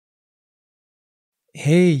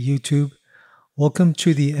Hey YouTube, welcome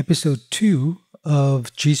to the episode 2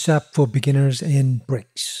 of GSAP for beginners in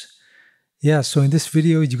Bricks. So in this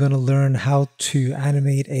video, you're going to learn how to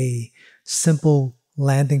animate a simple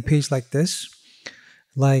landing page like this,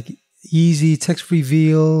 like easy text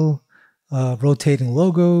reveal, rotating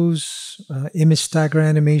logos, image stagger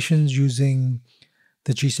animations using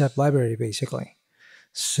the GSAP library basically.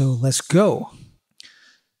 So let's go.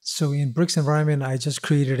 So in Bricks environment, I just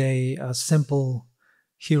created a simple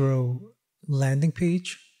hero landing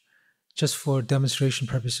page just for demonstration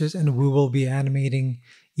purposes, and we will be animating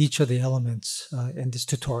each of the elements in this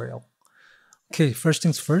tutorial. Okay, first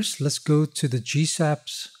things first, let's go to the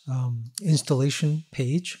GSAP's installation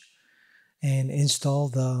page and install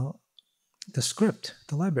the script,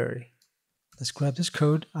 the library. Let's grab this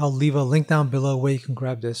code. I'll leave a link down below where you can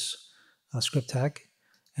grab this script tag.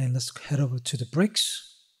 And let's head over to the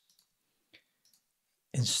bricks,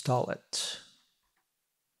 install it.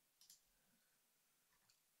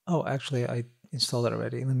 Oh, actually, I installed it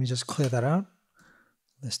already. Let me just clear that out.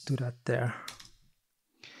 Let's do that there.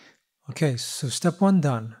 Okay, so step 1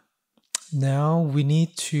 done. Now we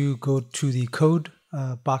need to go to the code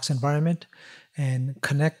box environment and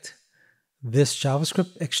connect this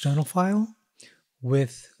JavaScript external file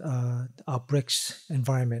with our Bricks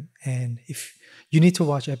environment. And if you need to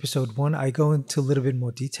watch episode 1, I go into a little bit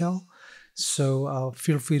more detail. So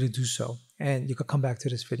feel free to do so. And you can come back to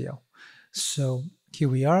this video. So here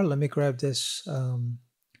we are. Let me grab this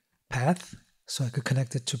path so I could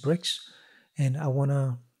connect it to Bricks. And I want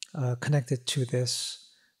to connect it to this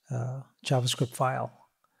JavaScript file.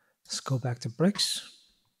 Let's go back to Bricks.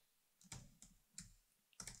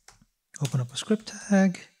 Open up a script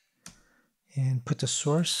tag and put the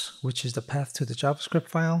source, which is the path to the JavaScript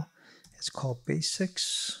file. It's called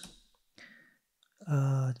basics.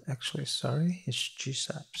 Actually, sorry, it's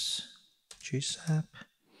GSAP's. GSAP.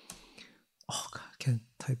 Oh, God, I can't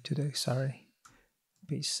type today, sorry.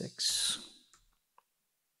 Basics.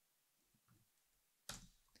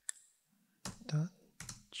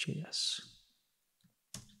 .js.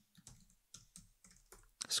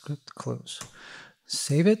 Script close.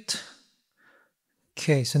 Save it.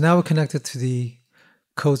 Okay, so now we're connected to the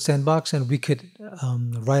CodeSandbox and we could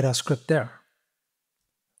write our script there.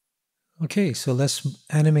 Okay, so let's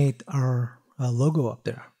animate our logo up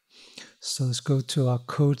there. So let's go to our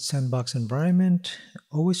CodeSandbox environment.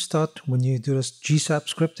 Always start when you do this GSAP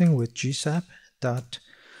scripting with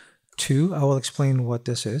GSAP.2. I will explain what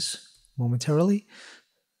this is momentarily.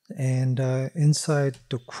 And inside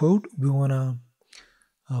the quote, we want to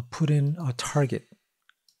put in our target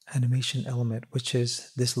animation element, which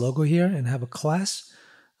is this logo here, and have a class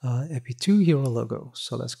epi2 hero logo.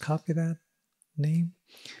 So let's copy that name.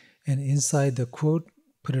 And inside the quote,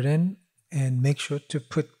 put it in and make sure to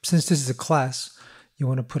put, since this is a class, you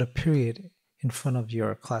want to put a period in front of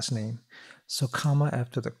your class name. So comma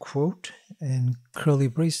after the quote and curly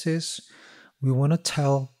braces. We want to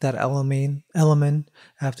tell that element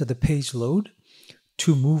after the page load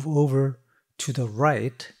to move over to the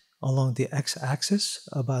right along the x-axis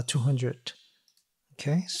about 200.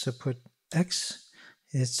 Okay, so put x,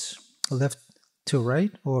 it's left to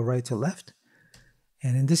right or right to left.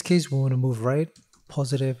 And in this case, we want to move right,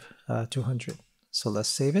 positive 200. So let's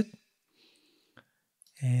save it.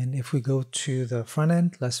 And if we go to the front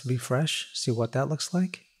end, let's refresh, see what that looks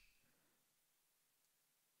like.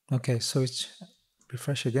 Okay, so it's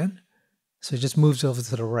refresh again. So it just moves over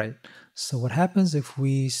to the right. So what happens if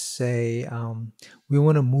we say we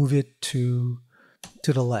want to move it to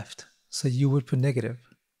the left? So you would put negative.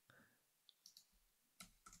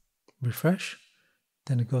 Refresh,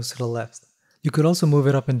 then it goes to the left. You could also move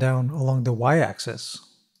it up and down along the y-axis,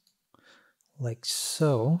 like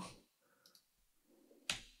so.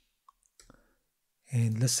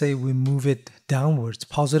 And let's say we move it downwards.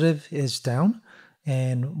 Positive is down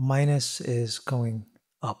and minus is going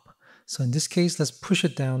up. So in this case, let's push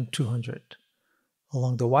it down 200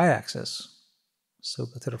 along the y-axis. So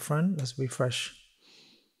go to the front, let's refresh.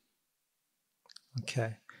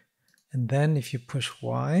 Okay. And then if you push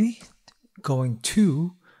y, going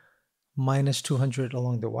to minus 200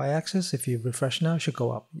 along the y-axis. If you refresh now, it should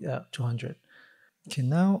go up. Yeah, 200. Okay,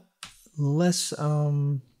 now let's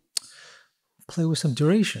play with some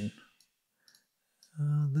duration.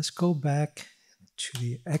 Let's go back to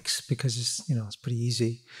the x because it's pretty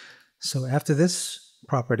easy. So after this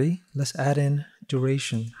property, let's add in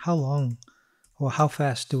duration. How long or how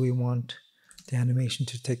fast do we want the animation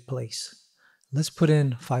to take place? Let's put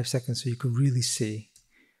in 5 seconds so you can really see.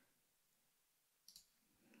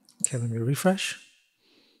 Okay, let me refresh.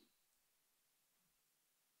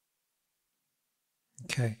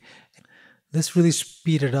 Okay, let's really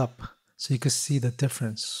speed it up so you can see the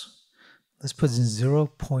difference. Let's put in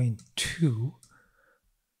 0.2.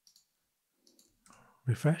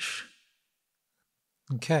 Refresh.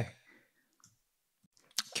 Okay.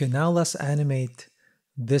 Okay, now let's animate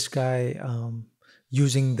this guy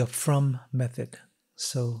using the from method.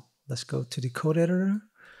 So let's go to the code editor,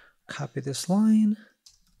 copy this line,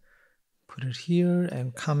 put it here,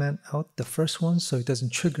 and comment out the first one so it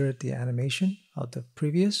doesn't trigger the animation of the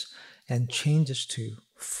previous, and change this to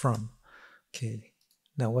from. Okay,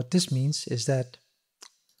 now what this means is that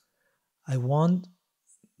I want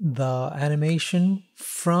the animation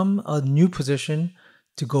from a new position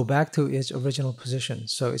to go back to its original position.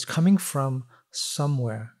 So it's coming from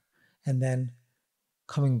somewhere and then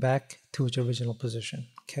coming back to its original position.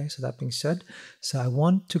 Okay, so that being said, so I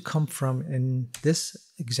want to come from, in this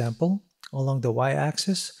example, along the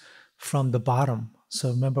y-axis from the bottom. So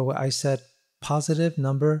remember what I said, positive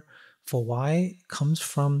number for y comes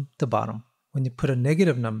from the bottom. When you put a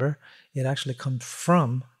negative number, it actually comes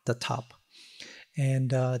from the top. And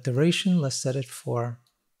duration, let's set it for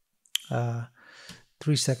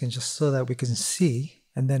 3 seconds just so that we can see.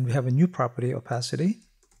 And then we have a new property, opacity.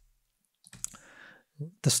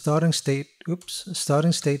 The starting state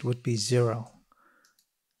would be 0.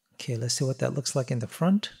 Okay, let's see what that looks like in the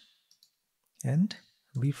front. And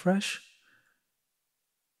refresh.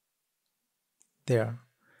 There.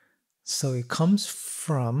 So it comes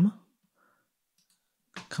from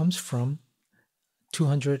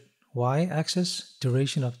 200 y-axis,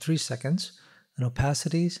 duration of 3 seconds, and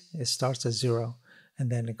opacities, it starts at 0, and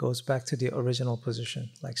then it goes back to the original position,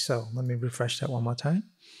 like so. Let me refresh that one more time,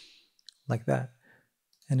 like that.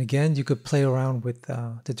 And again, you could play around with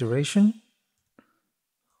the duration.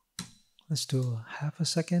 Let's do half a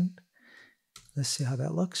second. Let's see how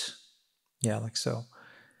that looks. Yeah, like so.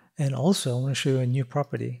 And also, I want to show you a new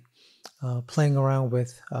property, playing around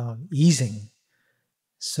with easing.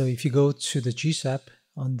 So if you go to the GSAP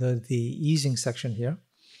under the easing section here,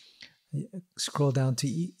 scroll down to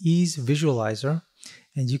Ease Visualizer,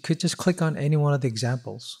 and you could just click on any one of the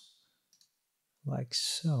examples, like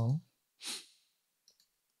so.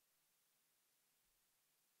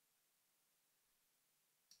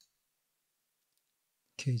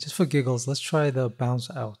 Okay, just for giggles, let's try the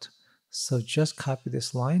bounce out. So just copy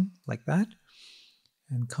this line like that,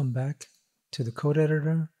 and come back to the code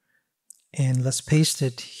editor, and let's paste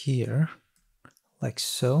it here, like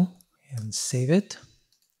so, and save it.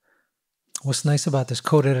 What's nice about this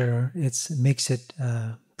code editor, it makes it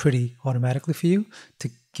pretty automatically for you to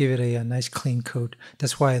give it a nice clean code.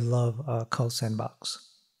 That's why I love CodeSandbox.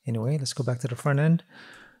 Anyway, let's go back to the front end,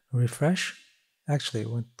 refresh. Actually, it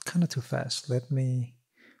went kind of too fast. Let me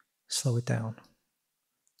slow it down.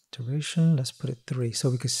 Duration, let's put it 3 so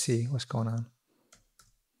we can see what's going on.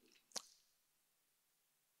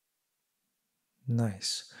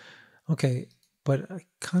 Nice. Okay, but I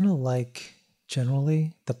kind of like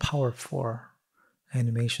generally the power 4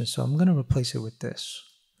 animation, so I'm going to replace it with this,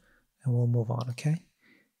 and we'll move on. Okay,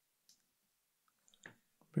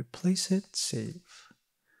 replace it, save,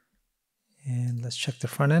 and let's check the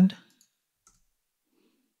front end,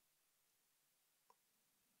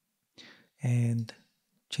 and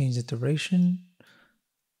change the duration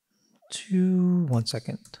to 1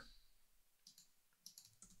 second.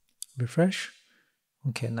 Refresh.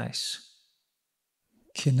 Okay, nice.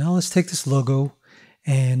 Okay, now let's take this logo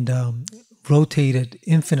and rotate it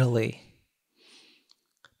infinitely.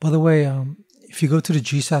 By the way, if you go to the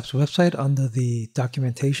GSAP's website under the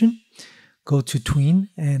documentation, go to Tween,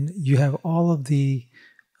 and you have all of the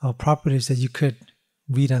properties that you could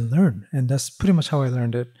read and learn. And that's pretty much how I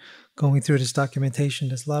learned it. Going through this documentation,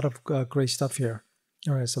 there's a lot of great stuff here.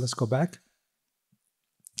 All right, so let's go back.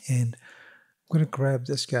 And I'm going to grab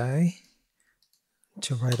this guy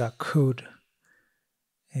to write our code.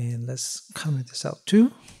 And let's comment this out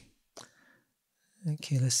too.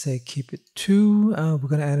 Okay, let's say keep it 2. We're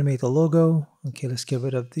going to animate the logo. Okay, let's get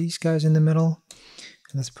rid of these guys in the middle.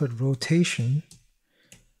 And let's put rotation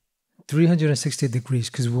 360 degrees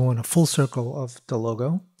because we want a full circle of the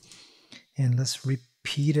logo. And let's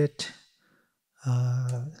repeat it.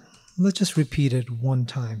 Let's just repeat it 1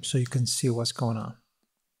 time so you can see what's going on.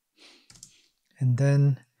 And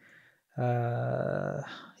then,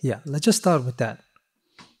 yeah, let's just start with that.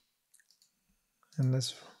 And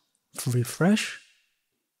let's refresh.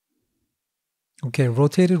 Okay,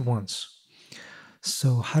 rotate it once.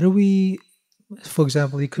 So how do we, for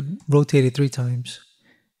example, you could rotate it 3 times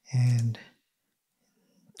and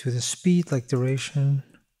do the speed like duration.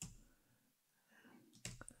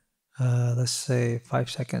 Let's say 5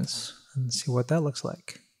 seconds and see what that looks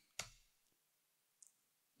like.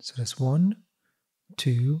 So that's 1,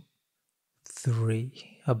 2,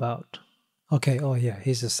 3, about. Okay, oh yeah,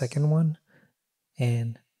 here's the second one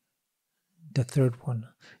and the third one.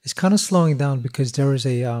 It's kind of slowing down because there is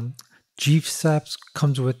a GSAP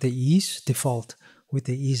comes with the ease default with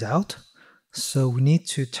the ease out. So we need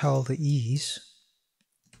to tell the ease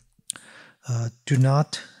do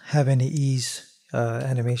not have any ease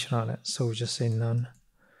animation on it. So we just say none.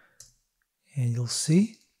 And you'll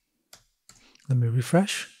see. Let me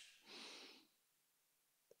refresh.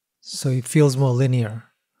 So it feels more linear.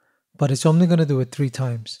 But it's only going to do it 3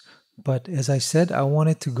 times. But as I said, I want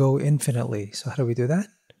it to go infinitely. So how do we do that?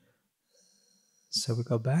 So we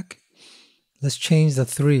go back. Let's change the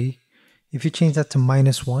 3. If you change that to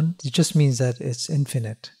 -1, it just means that it's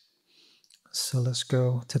infinite. So let's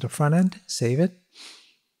go to the front end, save it.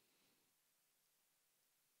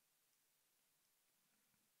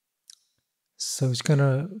 So it's going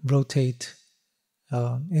to rotate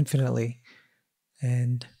infinitely.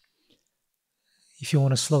 And if you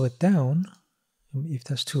want to slow it down, if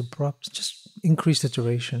that's too abrupt, just increase the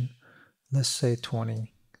duration. Let's say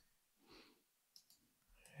 20.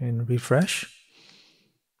 And refresh.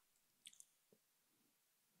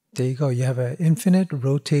 There you go. You have an infinite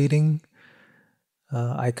rotating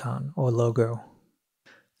icon or logo.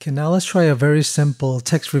 Okay, now let's try a very simple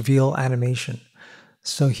text reveal animation.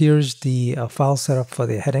 So here's the file setup for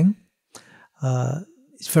the heading.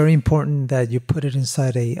 It's very important that you put it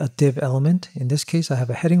inside a div element. In this case, I have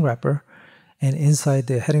a heading wrapper, and inside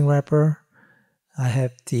the heading wrapper, I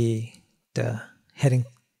have the heading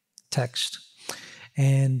text.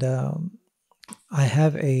 And I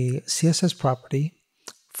have a CSS property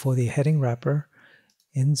for the heading wrapper.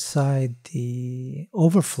 Inside the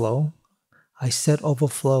overflow, I set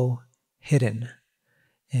overflow hidden,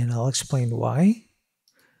 and I'll explain why.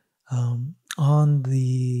 On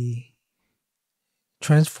the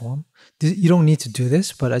transform, you don't need to do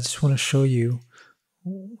this, but I just want to show you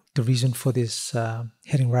the reason for this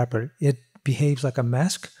heading wrapper. It behaves like a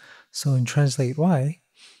mask. So in translate Y,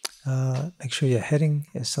 make sure your heading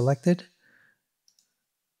is selected.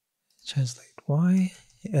 Translate Y.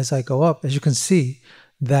 As I go up, as you can see,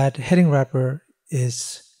 that heading wrapper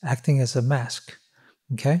is acting as a mask.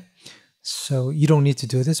 Okay, so you don't need to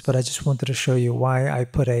do this, but I just wanted to show you why I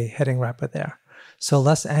put a heading wrapper there. So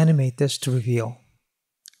let's animate this to reveal.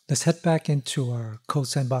 Let's head back into our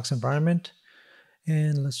CodeSandbox environment,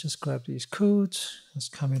 and let's just grab these codes. Let's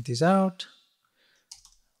comment these out.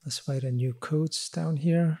 Let's write a new codes down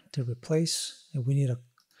here to replace, and we need a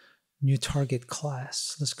new target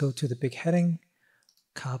class. Let's go to the big heading,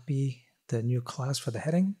 copy the new class for the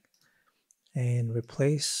heading, and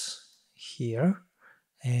replace here.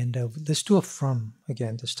 And let's do a from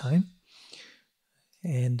again this time.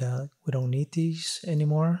 And we don't need these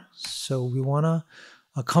anymore. So we want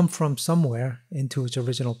to come from somewhere into its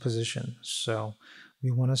original position. So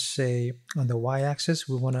we want to say on the y-axis,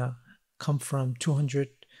 we want to come from 200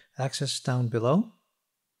 axis down below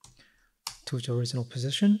to its original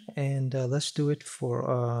position. And let's do it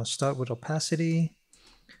for start with opacity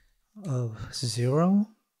of 0.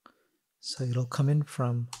 So it'll come in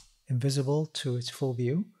from invisible to its full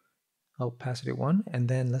view, opacity 1, and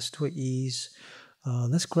then let's do an ease.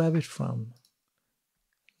 Let's grab it from,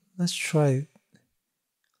 let's try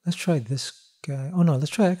this guy. Oh no,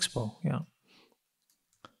 let's try Expo. Yeah,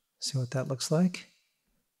 see what that looks like.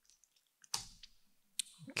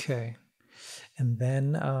 Okay, and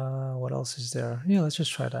then what else is there? Yeah, let's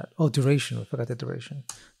just try that. Oh, duration, we forgot the duration.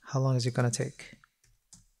 How long is it gonna take?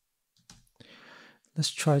 Let's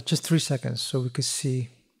try just 3 seconds so we could see.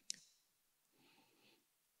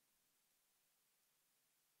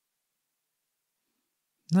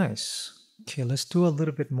 Nice. Okay, let's do a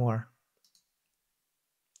little bit more.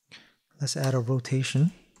 Let's add a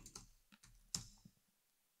rotation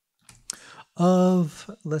of,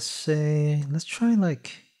 let's say, let's try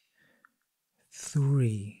like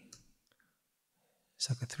 3. It's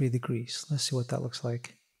like a 3 degrees. Let's see what that looks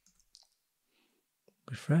like.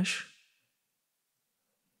 Refresh.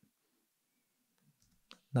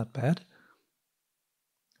 Not bad.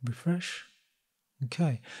 Refresh.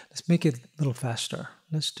 Okay, let's make it a little faster.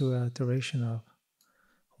 Let's do a duration of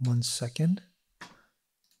 1 second.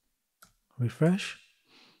 Refresh.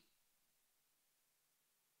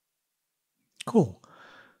 Cool.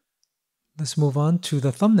 Let's move on to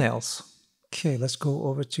the thumbnails. Okay, let's go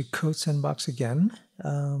over to CodeSandbox again.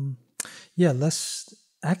 Yeah, let's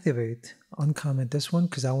activate, uncomment this one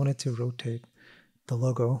because I wanted to rotate the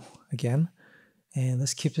logo again. And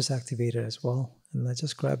let's keep this activated as well. And let's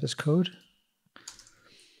just grab this code.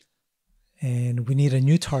 And we need a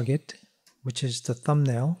new target, which is the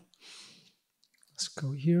thumbnail. Let's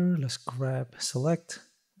go here. Let's grab, select,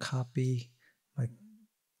 copy my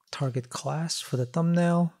target class for the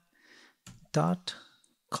thumbnail, dot,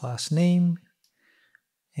 class name,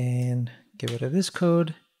 and get rid of this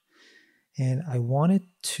code. And I want it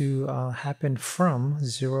to happen from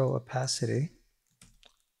 0 opacity.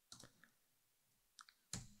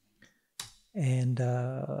 And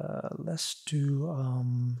let's do,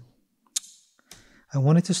 I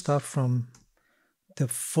want it to start from the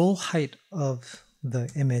full height of the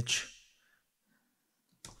image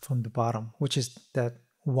from the bottom, which is that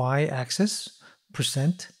y-axis,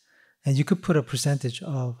 percent. And you could put a percentage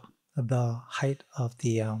of the height of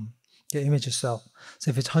the image itself.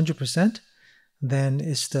 So if it's 100%, then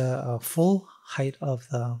it's the full height of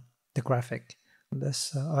the graphic.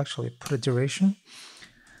 Let's actually put a duration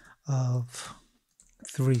of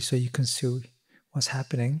 3 so you can see what's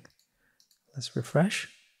happening. Let's refresh.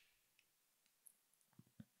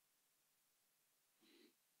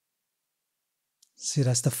 See,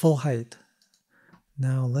 that's the full height.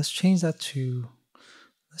 Now let's change that to,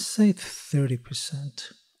 let's say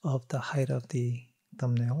 30% of the height of the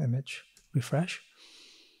thumbnail image. Refresh.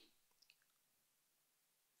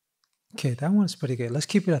 Okay, that one's pretty good. Let's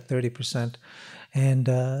keep it at 30%. And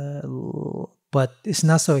but it's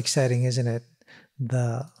not so exciting, isn't it?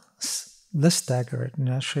 Let's stagger it, and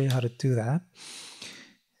I'll show you how to do that.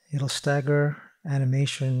 It'll stagger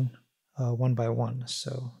animation 1 by 1.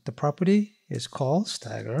 So the property is called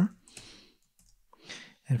stagger.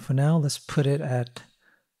 And for now, let's put it at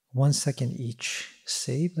 1 second each.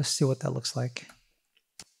 Save. Let's see what that looks like.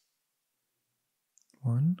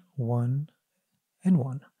 1, 1, and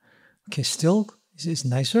 1. Okay, still is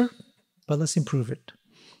nicer, but let's improve it.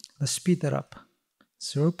 Let's speed that up.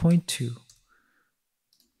 0.2.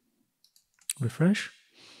 Refresh.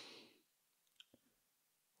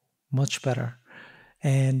 Much better.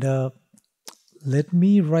 And let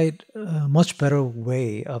me write a much better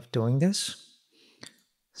way of doing this.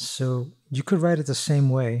 So you could write it the same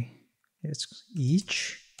way. It's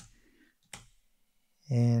each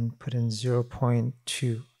and put in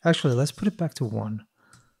 0.2. Actually, let's put it back to 1.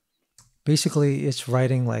 Basically, it's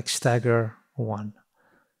writing like stagger 1.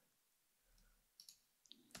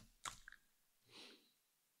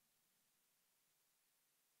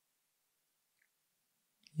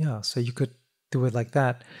 Yeah, so you could do it like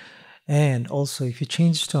that. And also, if you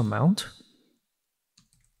change to amount,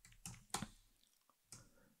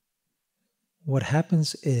 what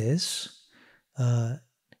happens is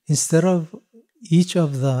instead of each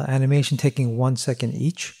of the animation taking 1 second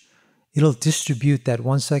each, it'll distribute that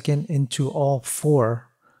 1 second into all 4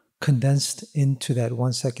 condensed into that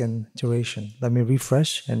 1 second duration. Let me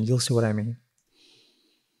refresh and you'll see what I mean.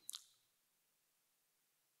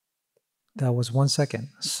 That was 1 second.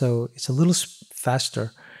 So it's a little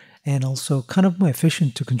faster and also kind of more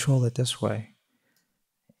efficient to control it this way.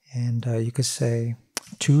 And you could say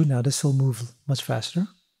 2. Now this will move much faster.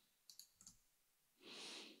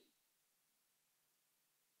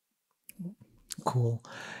 Cool.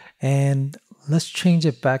 And let's change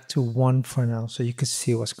it back to 1 for now so you can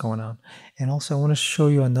see what's going on. And also I want to show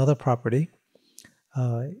you another property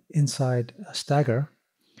inside stagger.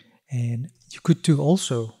 And you could do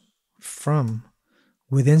also from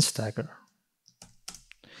within stagger.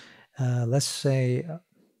 Let's say,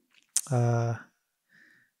 let's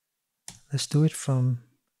do it from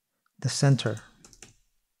the center.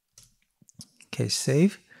 Okay,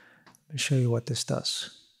 save. Let me show you what this does.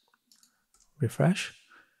 Refresh.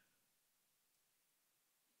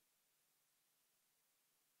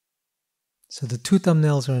 So the 2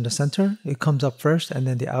 thumbnails are in the center. It comes up first and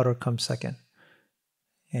then the outer comes second.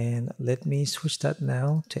 And let me switch that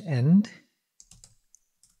now to end.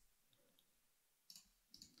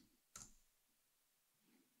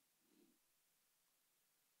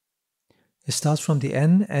 It starts from the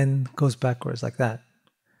end and goes backwards like that.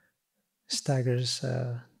 Staggers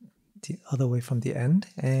the other way from the end.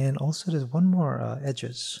 And also there's one more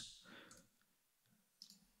edges.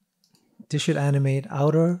 This should animate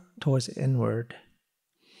outer towards inward.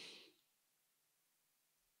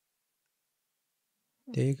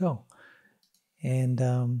 There you go. And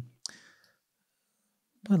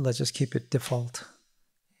but let's just keep it default.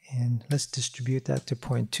 And let's distribute that to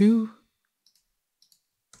 0.2.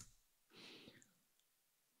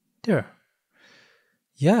 There.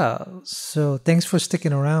 Yeah, so thanks for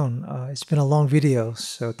sticking around. It's been a long video,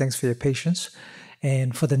 so thanks for your patience.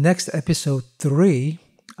 And for the next episode 3,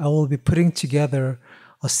 I will be putting together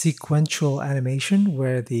a sequential animation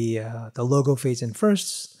where the logo fades in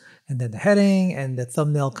first, and then the heading and the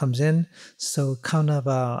thumbnail comes in. So kind of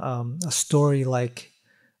a story-like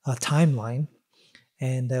timeline.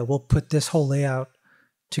 and we'll put this whole layout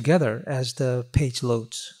together as the page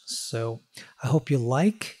loads. So I hope you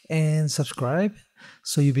like and subscribe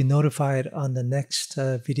so you'll be notified on the next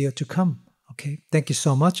video to come. Okay, thank you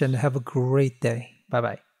so much and have a great day.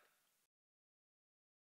 Bye-bye.